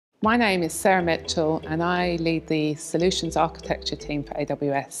My name is Sarah Mitchell and I lead the Solutions Architecture team for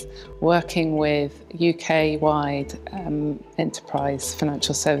AWS, working with UK-wide enterprise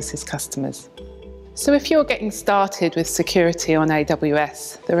financial services customers. So if you're getting started with security on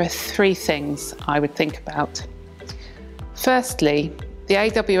AWS, there are three things I would think about. Firstly, the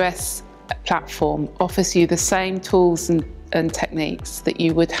AWS platform offers you the same tools and techniques that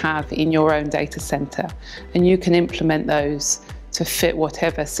you would have in your own data center, and you can implement those to fit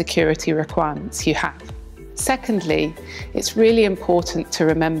whatever security requirements you have. Secondly, it's really important to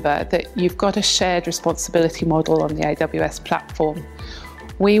remember that you've got a shared responsibility model on the AWS platform.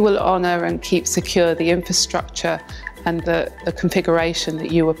 We will honour and keep secure the infrastructure and the configuration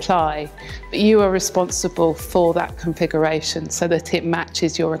that you apply, but you are responsible for that configuration so that it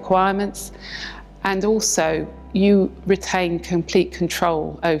matches your requirements, and also you retain complete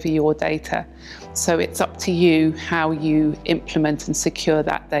control over your data. So it's up to you how you implement and secure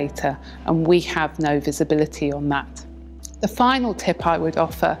that data, and we have no visibility on that. The final tip I would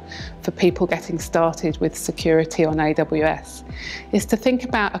offer for people getting started with security on AWS is to think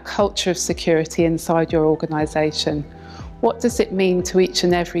about a culture of security inside your organisation. What does it mean to each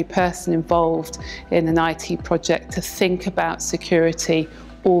and every person involved in an IT project to think about security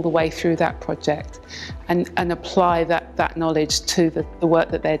all the way through that project and apply that knowledge to the work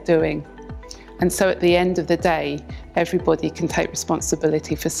that they're doing? And so at the end of the day, everybody can take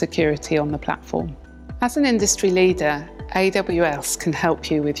responsibility for security on the platform. As an industry leader, AWS can help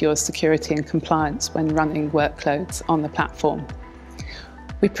you with your security and compliance when running workloads on the platform.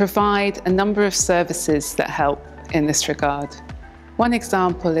 We provide a number of services that help in this regard. One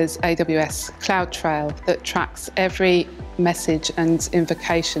example is AWS CloudTrail that tracks every message and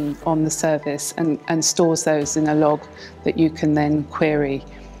invocation on the service and stores those in a log that you can then query.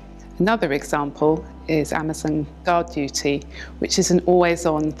 Another example is Amazon GuardDuty, which is an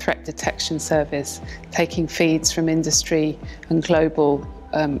always-on threat detection service, taking feeds from industry and global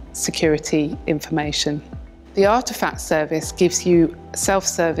security information. The Artifact service gives you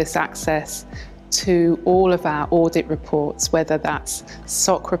self-service access to all of our audit reports, whether that's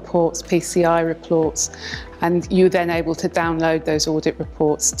SOC reports, PCI reports, and you're then able to download those audit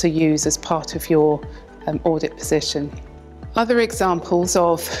reports to use as part of your audit position. Other examples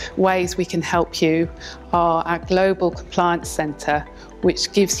of ways we can help you are our Global Compliance Centre,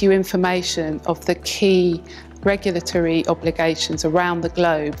 which gives you information of the key regulatory obligations around the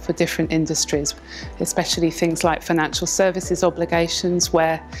globe for different industries, especially things like financial services obligations,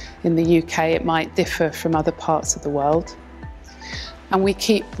 where in the UK it might differ from other parts of the world. And we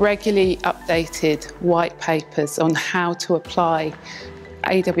keep regularly updated white papers on how to apply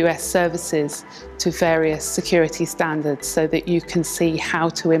AWS services to various security standards so that you can see how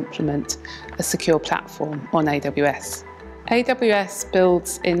to implement a secure platform on AWS. AWS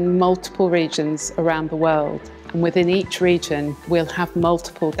builds in multiple regions around the world, and within each region we'll have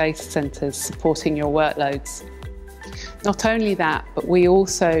multiple data centers supporting your workloads. Not only that, but we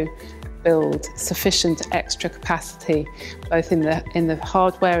also build sufficient extra capacity both in the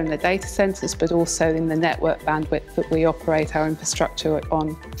hardware and the data centers, but also in the network bandwidth that we operate our infrastructure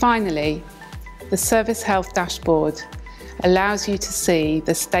on. Finally, the Service Health Dashboard allows you to see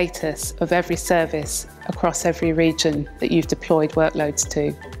the status of every service across every region that you've deployed workloads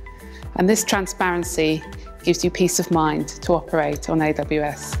to. And this transparency gives you peace of mind to operate on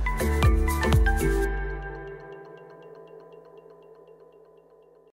AWS.